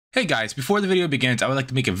Hey guys, before the video begins, I would like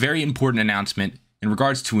to make a very important announcement in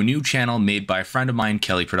regards to a new channel made by a friend of mine,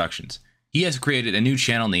 Kelly Productions. He has created a new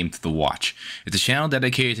channel named The Watch. It's a channel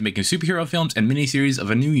dedicated to making superhero films and miniseries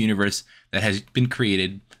of a new universe that has been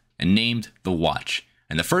created and named The Watch.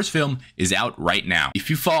 And the first film is out right now. If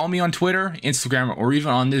you follow me on Twitter, Instagram, or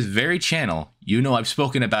even on this very channel, you know I've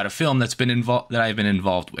spoken about a film that I've been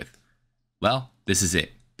involved with. Well, this is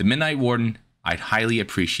it. The Midnight Warden. I'd highly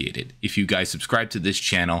appreciate it if you guys subscribe to this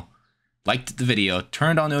channel, liked the video,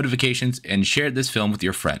 turned on notifications, and shared this film with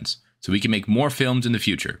your friends so we can make more films in the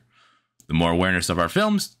future. The more awareness of our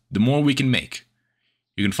films, the more we can make.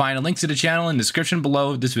 You can find a link to the channel in the description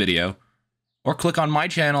below this video, or click on my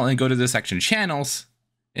channel and go to the section Channels,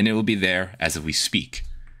 and it will be there as we speak.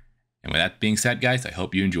 And with that being said, guys, I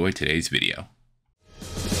hope you enjoyed today's video.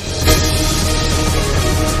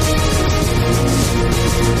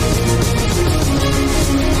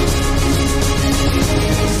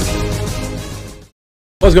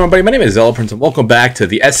 What's going on, buddy? My name is ZealetPrince, and welcome back to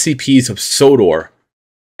the SCPs of Sodor.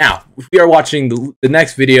 Now, we are watching the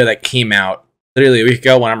next video that came out literally a week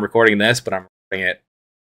ago when I'm recording this, but I'm recording it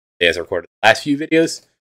as I recorded the last few videos.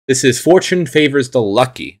 This is Fortune Favors the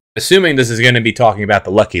Lucky. Assuming this is going to be talking about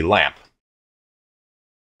the Lucky Lamp.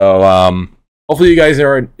 So, hopefully you guys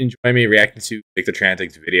are enjoying me reacting to Victor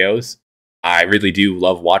Transig's videos. I really do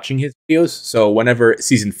love watching his videos, so whenever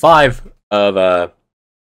Season 5 of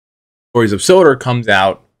Stories of Sodor comes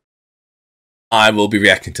out, I will be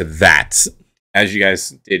reacting to that. As you guys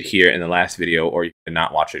did here in the last video, or you did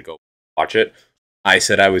not watch it, go watch it. I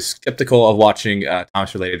said I was skeptical of watching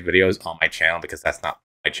Thomas-related videos on my channel because that's not what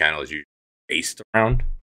my channel is usually based around.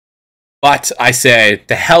 But I said,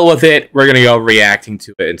 the hell with it, we're going to go reacting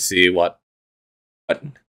to it and see what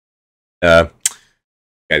you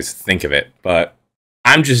guys think of it. But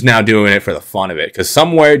I'm just now doing it for the fun of it, because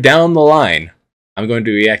somewhere down the line, I'm going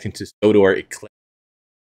to be reacting to Sodor Eclipse.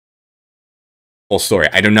 Full story.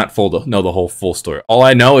 I do not know the whole full story. All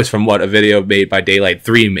I know is from what a video made by Daylight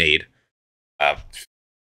 3 made. I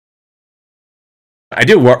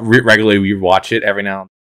do regularly rewatch it every now and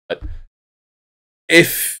then, but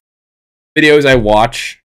if videos I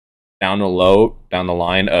watch down the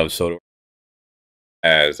line of Sodor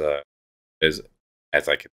as I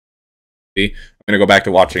can see, I'm gonna go back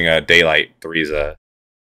to watching Daylight 3's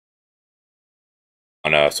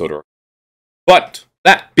on Sodor. But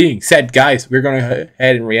that being said, guys, we're going to go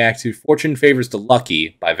ahead and react to Fortune Favors the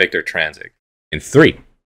Lucky by Victor Transig. In 3,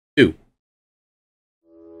 2.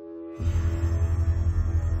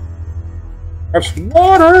 Grab some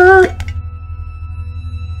water!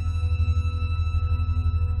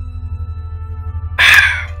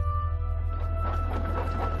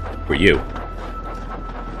 For you.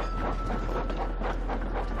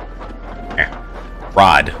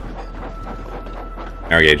 R.O.D.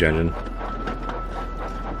 Narrow gauge engine.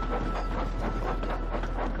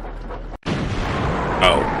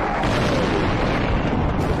 Oh.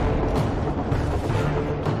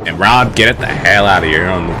 And R.O.D, get it the hell out of here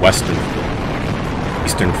on the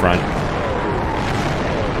eastern front.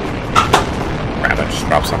 Crap, I just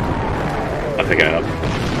dropped something. I'll pick it up.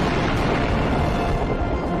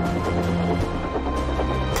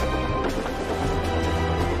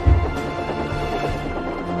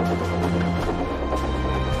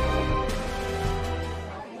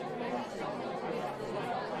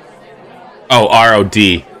 Oh,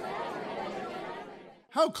 R.O.D.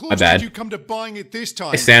 How close did you come to buying it this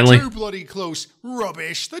time? Hey, Stanley. Too bloody close.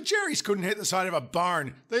 Rubbish. The Jerrys couldn't hit the side of a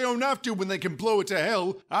barn. They don't have to when they can blow it to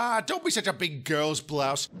hell. Ah, don't be such a big girl's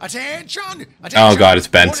blouse. Attention! Attention! Oh god, it's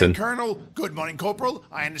Benson. Good morning, Colonel. Good morning, Corporal.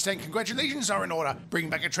 I understand congratulations are in order. Bring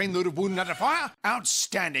back a trainload of wounded under fire.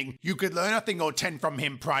 Outstanding. You could learn a thing or 10 from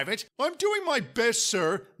him, Private. I'm doing my best,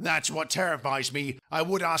 sir. That's what terrifies me. I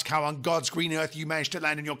would ask how on God's green earth you managed to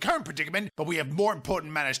land in your current predicament, but we have more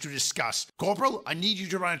important matters to discuss. Corporal, I need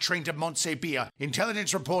you to run a train to Mont Sebia.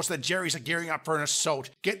 Intelligence reports that Jerry's are gearing up for an assault.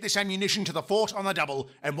 Get this ammunition to the fort on the double,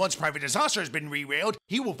 and once Private Disaster has been derailed,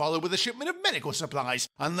 he will follow with a shipment of medical supplies,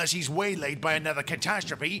 unless he's waylaid by another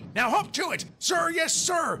catastrophe. Now hop to it! Sir, yes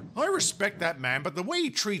sir! I respect that man, but the way he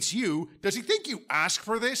treats you, does he think you ask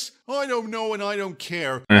for this? I don't know and I don't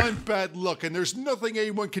care. I'm bad luck and there's nothing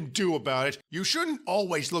anyone can do about it. You shouldn't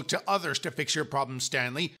always look to others to fix your problems,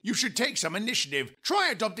 Stanley. You should take some initiative. Try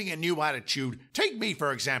adopting a new attitude. Take me,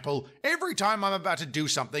 for example. Every time I'm about to do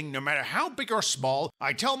something, no matter how big or small,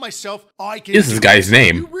 I tell myself I can. This is the guy's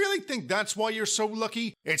name. You really think that's why you're so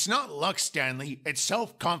lucky? It's not luck, Stanley. It's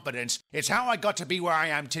self-confidence. It's how I got to be where I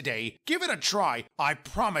am today. Give it a try. I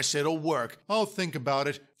promise it'll work. I'll think about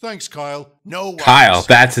it. Thanks, Kyle. No worries. Kyle,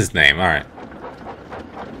 that's his name. All right.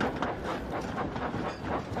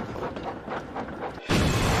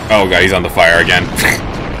 Oh god, he's on the fire again.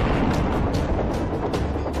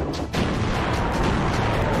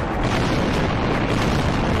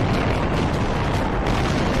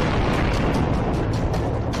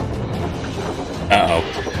 Uh-oh.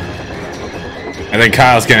 I think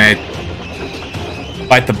Kyle's gonna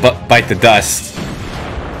bite the dust.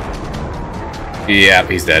 Yep,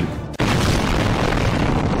 he's dead.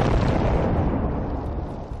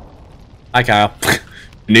 Hi, Kyle.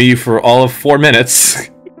 Knew you for all of 4 minutes.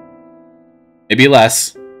 Maybe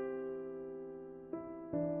less.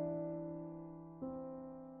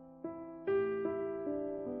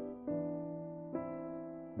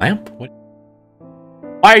 Lamp? What?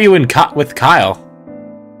 Why are you with Kyle?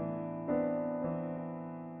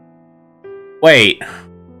 Wait.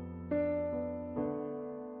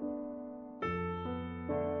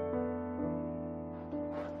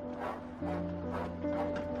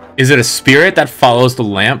 Is it a spirit that follows the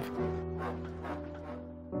lamp?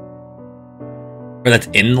 Or that's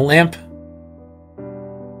in the lamp?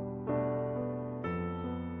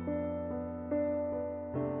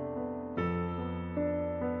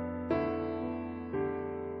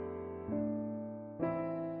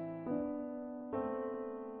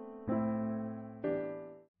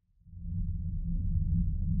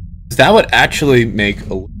 That would actually make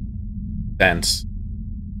a sense.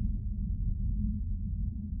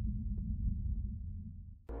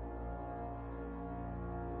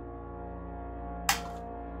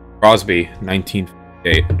 Crosby,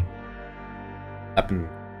 1958. Happened.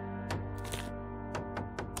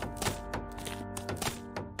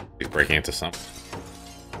 He's breaking into something.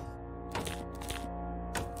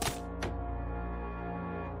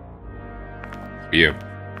 For you.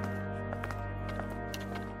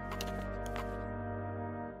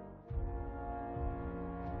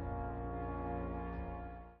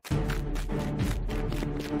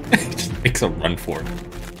 Just makes a run for it.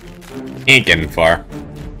 Ain't getting far.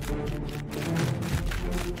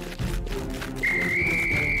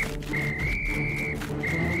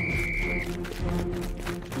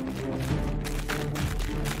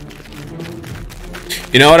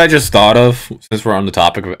 You know what I just thought of, since we're on the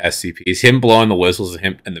topic of SCPs? Him blowing the whistles and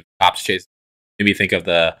him and the cops chase made me think of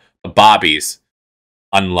the Bobbies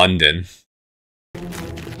on London.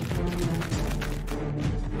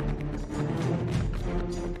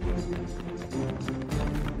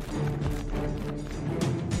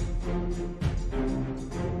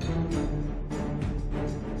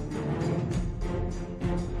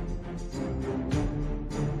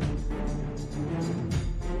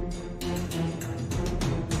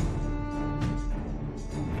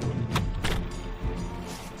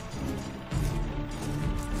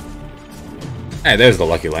 Hey, there's the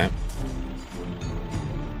lucky lamp.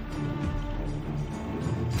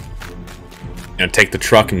 Gonna take the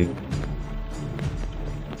truck and...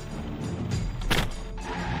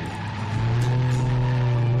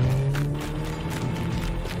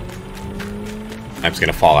 Lamp's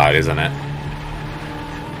gonna fall out, isn't it?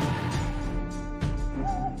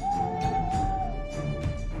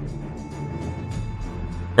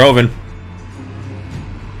 Roven.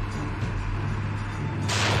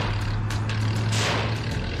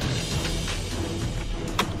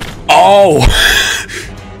 Oh,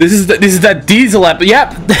 this is that diesel app.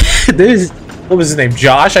 Yep, this is, what was his name?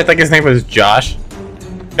 Josh. I think his name was Josh.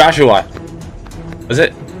 Joshua. Was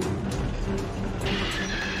it?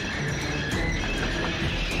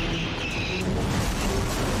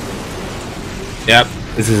 Yep,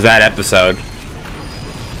 this is that episode.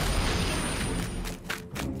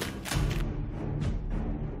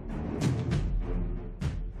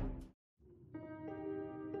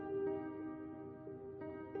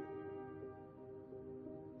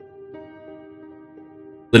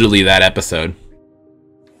 Literally that episode.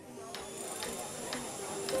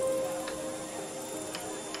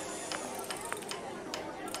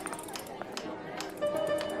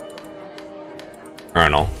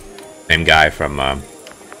 Colonel. Same guy from,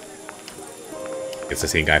 it's the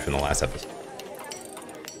same guy from the last episode.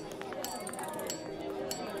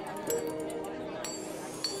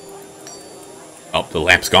 Oh, the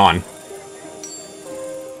lamp's gone.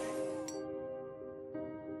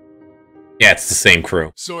 Yeah, it's the same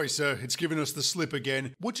crew. Sorry, sir, it's given us the slip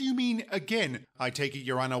again. What do you mean, again? I take it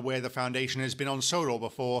you're unaware the Foundation has been on Sodor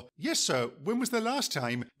before. Yes, sir. When was the last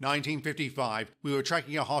time? 1955. We were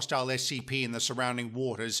tracking a hostile SCP in the surrounding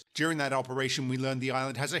waters. During that operation, we learned the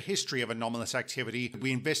island has a history of anomalous activity.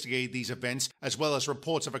 We investigated these events, as well as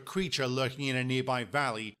reports of a creature lurking in a nearby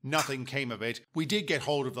valley. Nothing came of it. We did get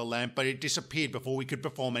hold of the lamp, but it disappeared before we could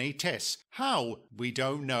perform any tests. How? We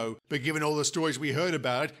don't know. But given all the stories we heard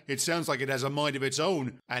about it, it sounds like it has a mind of its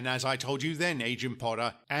own. And as I told you then, Agent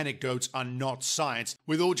Potter, anecdotes are not science.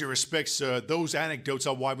 With all due respect, sir, those anecdotes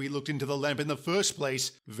are why we looked into the lamp in the first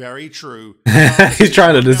place. Very true. He's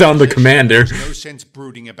trying to disown the commander. There's no sense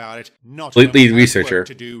brooding about it. Not Lead researcher. work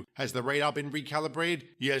to do. Has the radar been recalibrated?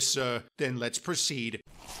 Yes, sir. Then let's proceed.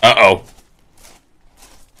 Uh-oh.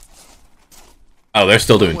 Oh, they're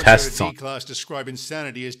still doing tests on. D-class describe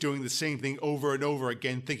insanity as doing the same thing over and over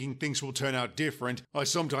again, thinking things will turn out different. I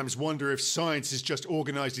sometimes wonder if science is just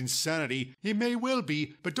organized insanity. It may well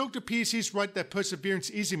be, but Dr. Pierce is right that perseverance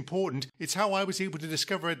is important. It's how I was able to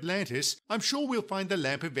discover Atlantis. I'm sure we'll find the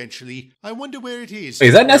lamp eventually. I wonder where it is. Wait,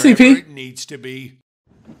 is that an SCP? Wherever it needs to be.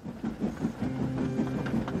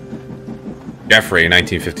 Jeffrey,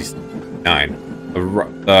 1959.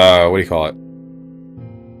 What do you call it?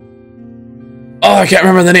 Oh, I can't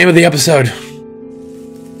remember the name of the episode.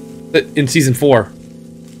 In season 4.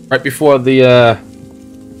 Right before the,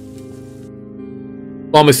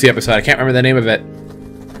 almost the episode. I can't remember the name of it.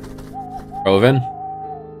 Roven?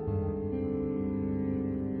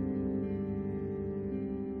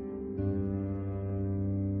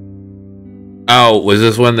 Oh, was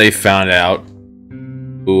this when they found out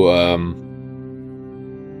who,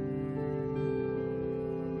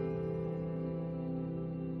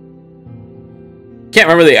 can't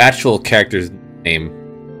remember the actual character's name.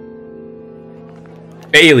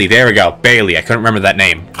 Bailey, there we go. Bailey, I couldn't remember that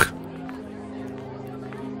name.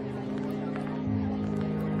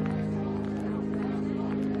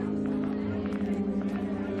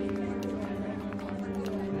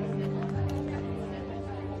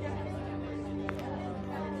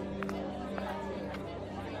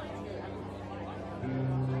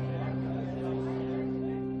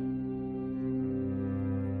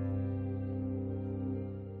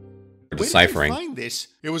 Deciphering. Where did they find this?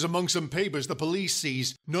 It was among some papers the police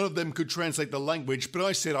seized. None of them could translate the language, but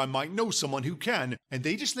I said I might know someone who can. And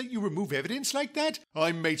they just let you remove evidence like that?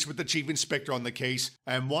 I'm mates with the chief inspector on the case.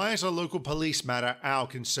 And why is a local police matter our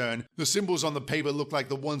concern? The symbols on the paper look like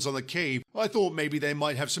the ones on the cave. I thought maybe they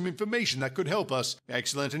might have some information that could help us.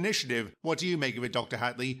 Excellent initiative. What do you make of it, Dr.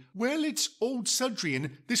 Hatley? Well, it's Old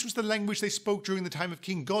Sudrian. This was the language they spoke during the time of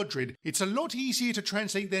King Godred. It's a lot easier to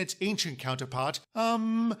translate than its ancient counterpart.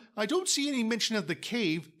 I don't see any mention of the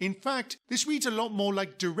cave. In fact, this reads a lot more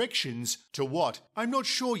like directions. To what? I'm not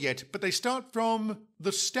sure yet, but they start from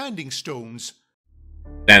the Standing Stones.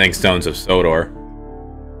 Standing Stones of Sodor.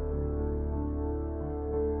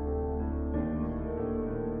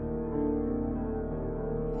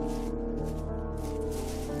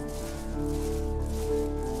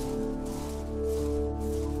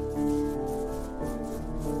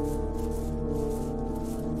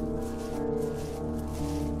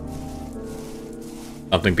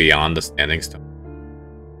 Something beyond the Standing Stone.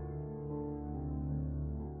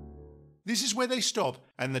 This is where they stop,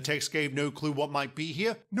 and the text gave no clue what might be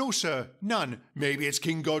here? No, sir, none. Maybe it's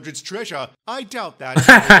King Godred's treasure. I doubt that.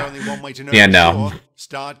 There's only one way to know for sure.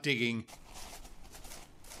 Start digging.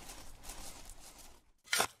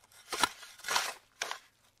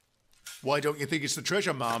 Why don't you think it's the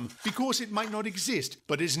treasure, Mom? Because it might not exist.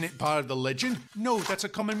 But isn't it part of the legend? No, that's a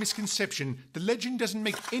common misconception. The legend doesn't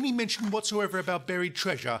make any mention whatsoever about buried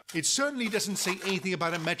treasure. It certainly doesn't say anything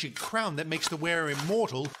about a magic crown that makes the wearer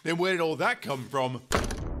immortal. Then where did all that come from?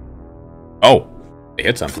 Oh, they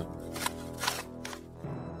hit something.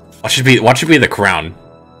 What should be the crown?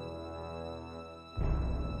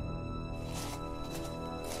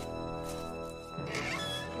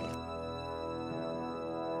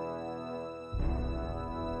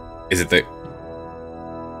 Is it the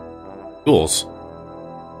jewels?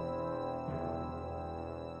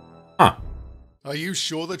 Huh. Are you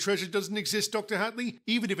sure the treasure doesn't exist, Dr. Hatley?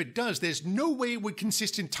 Even if it does, there's no way it would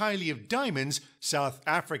consist entirely of diamonds, South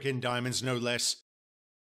African diamonds no less.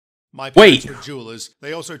 My parents were jewelers.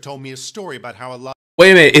 They also told me a story about how a lot.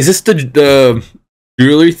 Wait a minute, is this the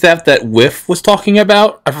jewelry theft that Whiff was talking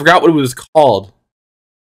about? I forgot what it was called.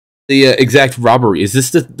 The exact robbery. Is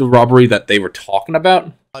this the robbery that they were talking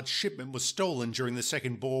about? A shipment was stolen during the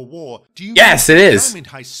Second Boer War. Do you? Yes, it is. Diamond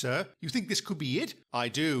heist, sir. You think this could be it? I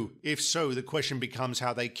do. If so, the question becomes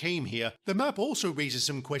how they came here. The map also raises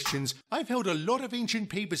some questions. I've held a lot of ancient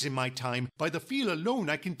papers in my time. By the feel alone,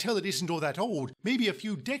 I can tell it isn't all that old. Maybe a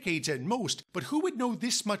few decades at most. But who would know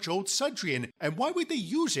this much Old Sudrian? And why would they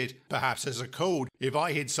use it? Perhaps as a code. If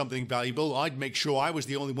I hid something valuable, I'd make sure I was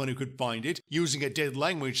the only one who could find it. Using a dead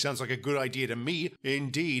language sounds like a good idea to me.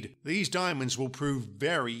 Indeed, these diamonds will prove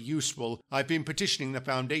very useful. I've been petitioning the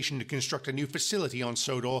Foundation to construct a new facility on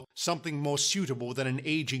Sodor, something more suitable than than an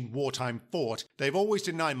aging wartime fort. They've always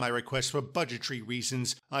denied my request for budgetary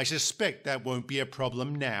reasons. I suspect that won't be a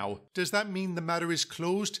problem now. Does that mean the matter is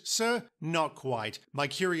closed, sir? Not quite. My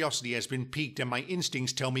curiosity has been piqued and my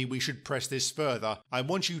instincts tell me we should press this further. I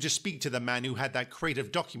want you to speak to the man who had that crate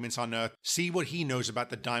of documents on Earth, see what he knows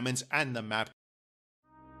about the diamonds and the map.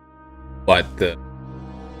 What the...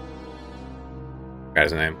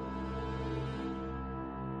 Guy's name?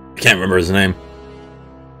 I can't remember his name.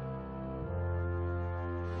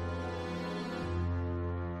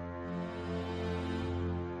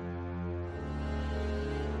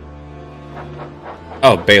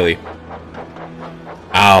 Oh, Bailey.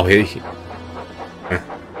 Oh, he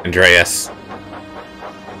Andreas.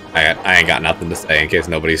 I ain't got nothing to say in case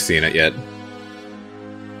nobody's seen it yet.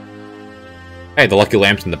 Hey, the lucky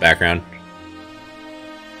lamp's in the background.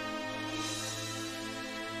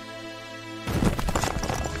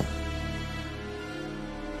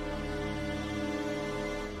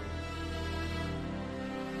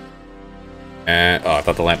 Oh, I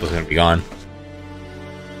thought the lamp was going to be gone.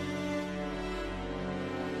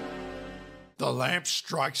 The lamp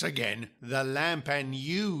strikes again. The lamp and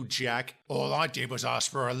you, Jack. All I did was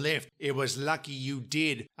ask for a lift. It was lucky you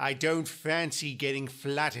did. I don't fancy getting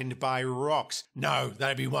flattened by rocks. No,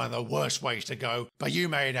 that'd be one of the worst ways to go. But you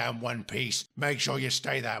made it out in one piece. Make sure you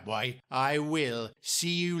stay that way. I will.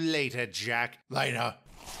 See you later, Jack. Later.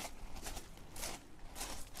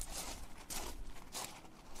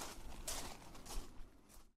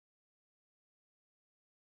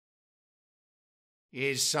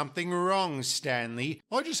 Is something wrong, Stanley?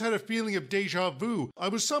 I just had a feeling of deja vu. I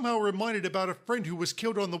was somehow reminded about a friend who was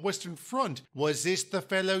killed on the Western Front. Was this the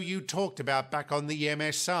fellow you talked about back on the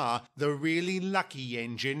MSR? The really lucky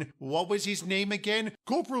engine? What was his name again?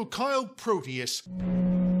 Corporal Kyle Proteus.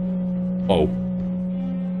 Whoa.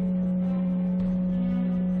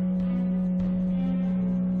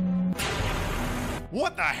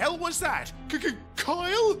 What the hell was that?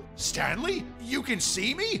 Kyle? Stanley? You can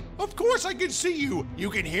see me? Of course I can see you. You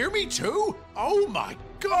can hear me too? Oh my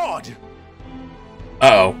god!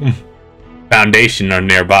 Uh-oh. Foundation are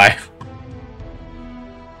nearby.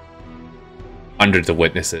 Hundreds of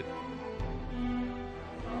witnesses.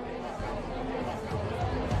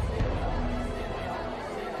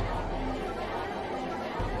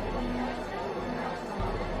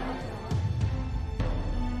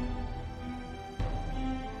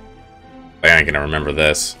 I ain't gonna remember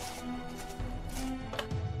this.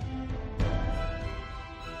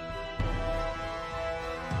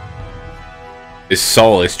 His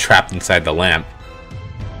soul is trapped inside the lamp.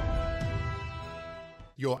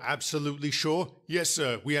 You're absolutely sure? Yes,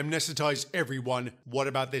 sir. We amnestized everyone. What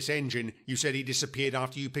about this engine? You said he disappeared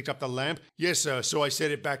after you picked up the lamp? Yes, sir. So I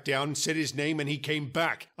set it back down, said his name, and he came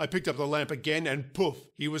back. I picked up the lamp again, and poof,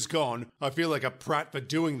 he was gone. I feel like a prat for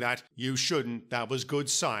doing that. You shouldn't. That was good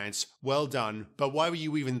science. Well done. But why were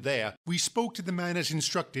you even there? We spoke to the man as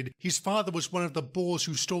instructed. His father was one of the boors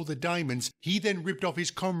who stole the diamonds. He then ripped off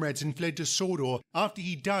his comrades and fled to Sodor. After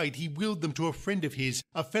he died, he willed them to a friend of his,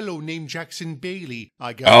 a fellow named Jackson Bailey.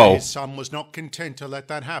 I gather his son was not content to let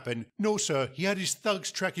that happen. No, sir. He had his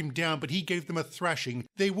thugs track him down, but he gave them a thrashing.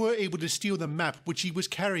 They were able to steal the map, which he was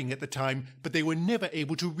carrying at the time, but they were never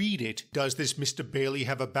able to read it. Does this Mr. Bailey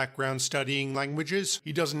have a background studying languages?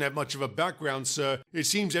 He doesn't have much of a background, sir. It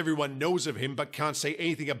seems everyone knows of him, but can't say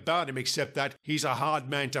anything about him except that he's a hard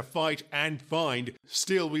man to fight and find.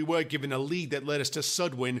 Still, we were given a lead that led us to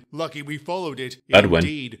Sudwin. Lucky we followed it. Sudwin.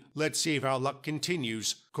 Indeed. Let's see if our luck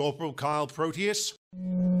continues. Corporal Kyle Proteus?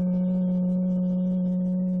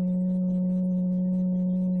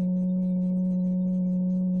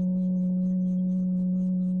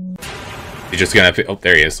 He's just gonna... Oh,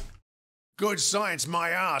 there he is. Good science, my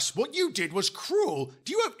ass. What you did was cruel.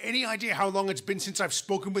 Do you have any idea how long it's been since I've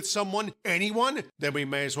spoken with someone? Anyone? Then we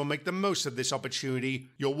may as well make the most of this opportunity.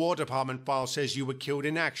 Your War Department file says you were killed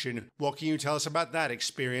in action. What can you tell us about that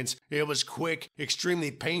experience? It was quick, extremely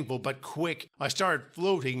painful, but quick. I started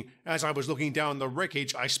floating. As I was looking down the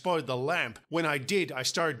wreckage, I spotted the lamp. When I did, I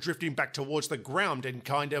started drifting back towards the ground and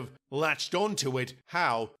kind of latched onto it.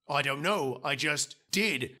 How? I don't know. I just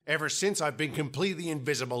did. Ever since, I've been completely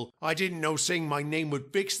invisible. I didn't know saying my name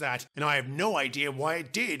would fix that, and I have no idea why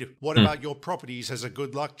it did. What about your properties as a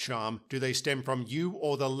good luck charm? Do they stem from you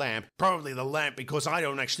or the lamp? Probably the lamp, because I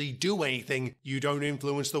don't actually do anything. You don't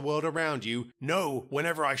influence the world around you. No,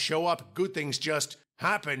 whenever I show up, good things just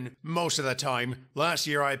happen most of the time. Last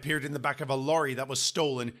year I appeared in the back of a lorry that was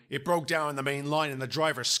stolen. It broke down on the main line and the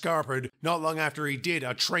driver scarpered. Not long after he did,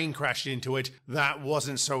 a train crashed into it. That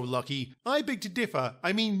wasn't so lucky. I beg to differ.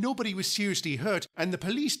 I mean, nobody was seriously hurt, and the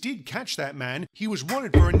police did catch that man. He was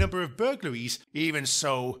wanted for a number of burglaries. Even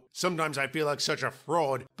so, sometimes I feel like such a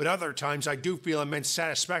fraud, but other times I do feel immense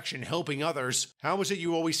satisfaction helping others. How is it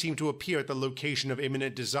you always seem to appear at the location of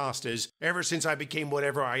imminent disasters? Ever since I became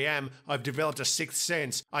whatever I am, I've developed a sixth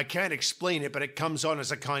sense. I can't explain it, but it comes on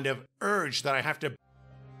as a kind of urge that I have to...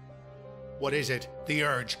 What is it? The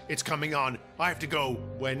urge. It's coming on. I have to go.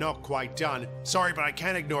 We're not quite done. Sorry, but I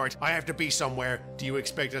can't ignore it. I have to be somewhere. Do you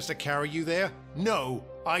expect us to carry you there? No,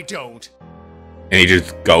 I don't. And he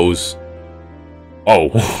just goes. Oh,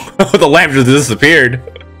 the lamp just disappeared.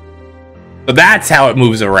 So that's how it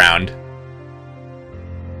moves around.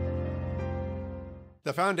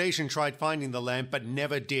 The Foundation tried finding the lamp, but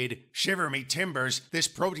never did. Shiver me timbers, this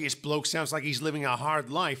Proteus bloke sounds like he's living a hard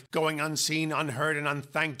life, going unseen, unheard, and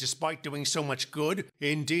unthanked despite doing so much good.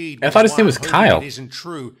 Indeed. I thought his name was Kyle. It isn't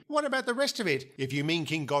true. What about the rest of it? If you mean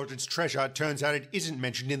King Godred's treasure, it turns out it isn't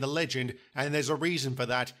mentioned in the legend, and there's a reason for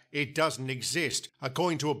that. It doesn't exist.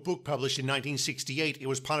 According to a book published in 1968, it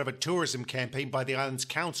was part of a tourism campaign by the island's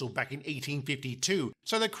council back in 1852.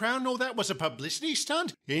 So the crown know that was a publicity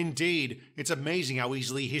stunt? Indeed. It's amazing how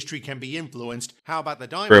easily history can be influenced. How about the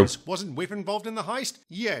diamonds? True. Wasn't Whiff involved in the heist?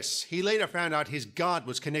 Yes. He later found out his guard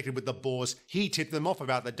was connected with the Boers. He tipped them off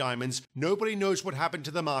about the diamonds. Nobody knows what happened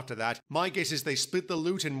to them after that. My guess is they split the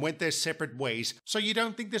loot and went their separate ways. So you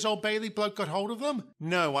don't think this old Bailey bloke got hold of them?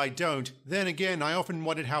 No, I don't. Then again, I often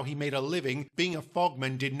wondered how he made a living. Being a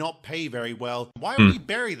fogman did not pay very well. Why would he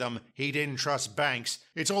bury them? He didn't trust banks.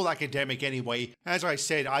 It's all academic anyway. As I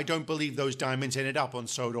said, I don't believe those diamonds ended up on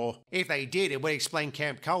Sodor. If they did, it would explain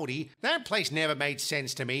Camp Cody. That place never made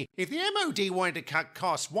sense to me. If the MOD wanted to cut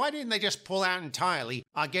costs, why didn't they just pull out entirely?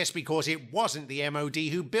 I guess because it wasn't the MOD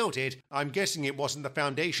who built it. I'm guessing it wasn't the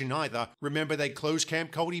Foundation either. Remember they closed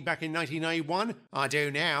Camp Cody back in 1991? I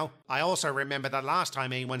do now. I also remember the last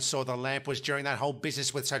time anyone saw the lamp was during that whole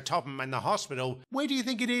business with Sir Topham and the hospital. Where do you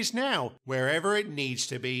think it is now? Wherever it needs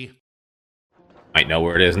to be. Might know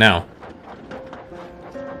where it is now.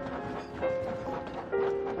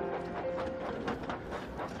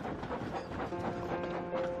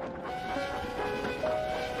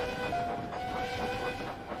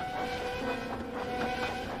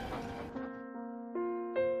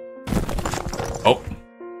 Oh.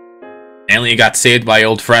 Alien got saved by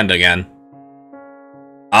old friend again.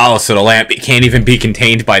 Oh, so the lamp can't even be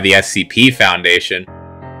contained by the SCP Foundation.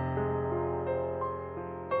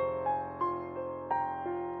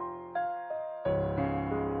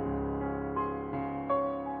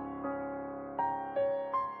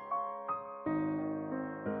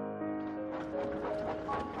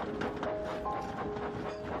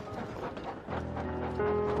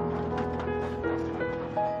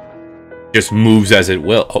 Just moves as it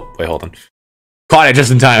will. Oh, wait, hold on. Caught it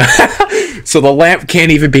just in time. So the lamp can't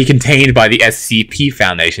even be contained by the SCP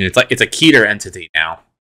Foundation. It's like it's a Keter entity now.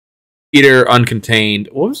 Keter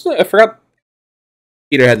uncontained. What was the? I forgot.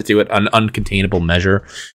 Keter had to do it an uncontainable measure.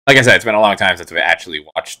 Like I said, it's been a long time since I've actually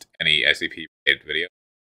watched any SCP related video.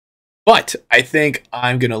 But I think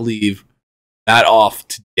I'm gonna leave that off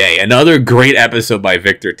today. Another great episode by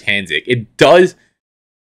Victor Tanzik. It does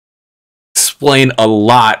explain a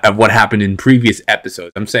lot of what happened in previous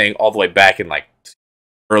episodes. I'm saying all the way back in like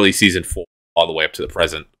early season 4, all the way up to the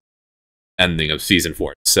present ending of season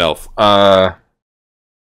 4 itself. I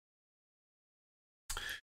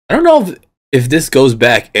don't know if this goes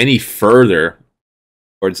back any further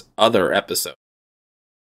towards other episodes,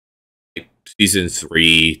 like season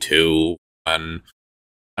 3, 2, 1.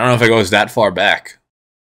 I don't know if it goes that far back.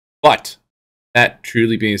 But that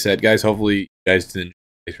truly being said, guys, hopefully you guys did enjoy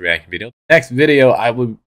this reaction video. The next video I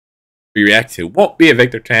will react to won't be a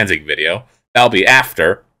Victor Tanzik video. That'll be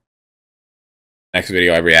after. Next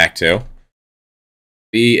video I react to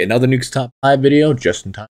be another Nukes Top 5 video just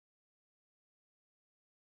in time.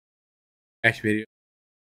 Next video.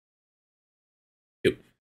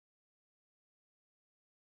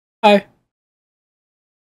 Bye.